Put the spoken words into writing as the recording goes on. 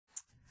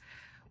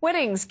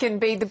Weddings can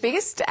be the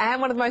biggest and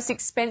one of the most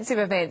expensive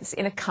events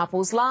in a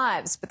couple's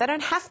lives, but they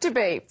don't have to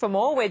be. For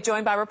more, we're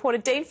joined by reporter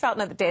Dean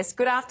Felton at the desk.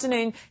 Good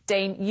afternoon,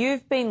 Dean.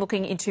 You've been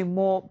looking into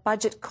more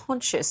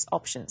budget-conscious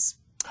options.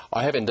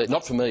 I have indeed.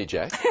 Not for me,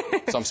 Jack.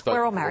 So I'm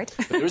We're all married.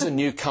 But there is a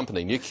new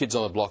company, New Kids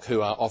on the Block,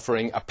 who are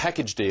offering a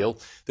package deal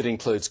that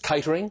includes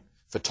catering,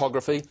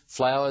 photography,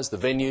 flowers, the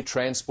venue,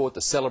 transport,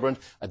 the celebrant,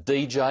 a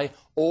DJ,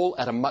 all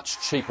at a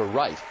much cheaper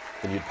rate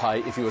than you'd pay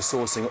if you were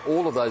sourcing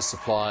all of those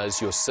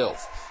suppliers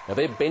yourself. Now,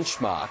 their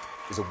benchmark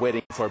is a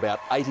wedding for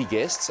about 80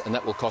 guests, and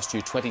that will cost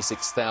you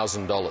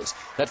 $26,000.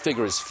 That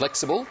figure is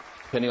flexible,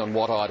 depending on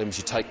what items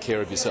you take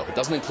care of yourself. It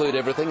doesn't include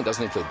everything. It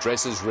doesn't include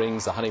dresses,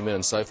 rings, the honeymoon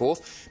and so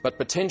forth, but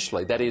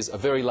potentially that is a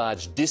very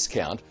large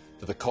discount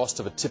to the cost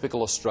of a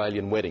typical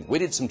Australian wedding. We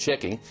did some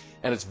checking,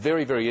 and it's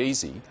very, very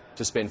easy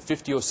to spend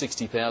 $50,000 or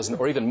 $60,000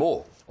 or even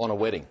more on a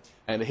wedding.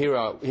 And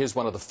here's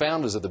one of the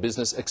founders of the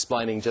business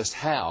explaining just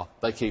how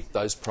they keep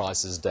those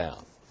prices down.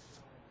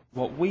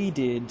 What we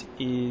did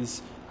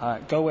is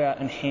go out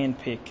and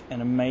handpick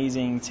an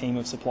amazing team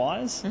of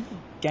suppliers,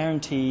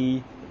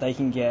 guarantee they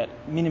can get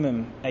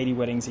minimum 80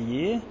 weddings a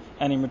year,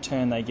 and in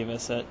return they give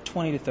us a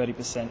 20 to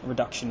 30%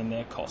 reduction in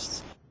their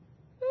costs.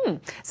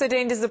 So,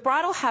 Dean, does the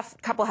bridal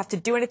couple have to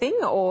do anything,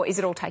 or is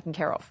it all taken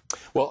care of?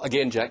 Well,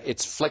 again, Jack,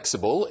 it's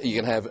flexible. You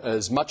can have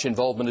as much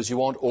involvement as you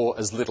want or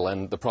as little,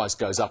 and the price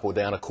goes up or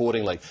down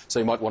accordingly. So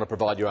you might want to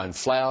provide your own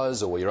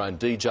flowers or your own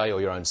DJ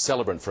or your own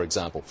celebrant, for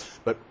example.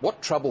 But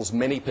what troubles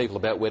many people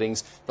about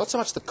weddings, not so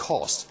much the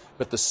cost,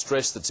 but the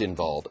stress that's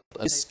involved.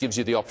 This gives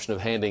you the option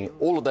of handing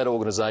all of that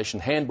organisation,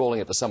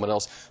 handballing it to someone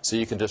else, so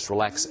you can just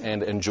relax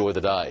and enjoy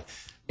the day.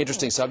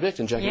 Interesting subject,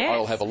 and Jackie, Yes.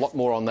 I'll have a lot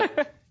more on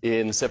that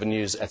in 7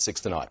 News at 6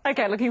 tonight.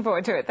 OK, looking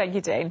forward to it. Thank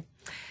you, Dean.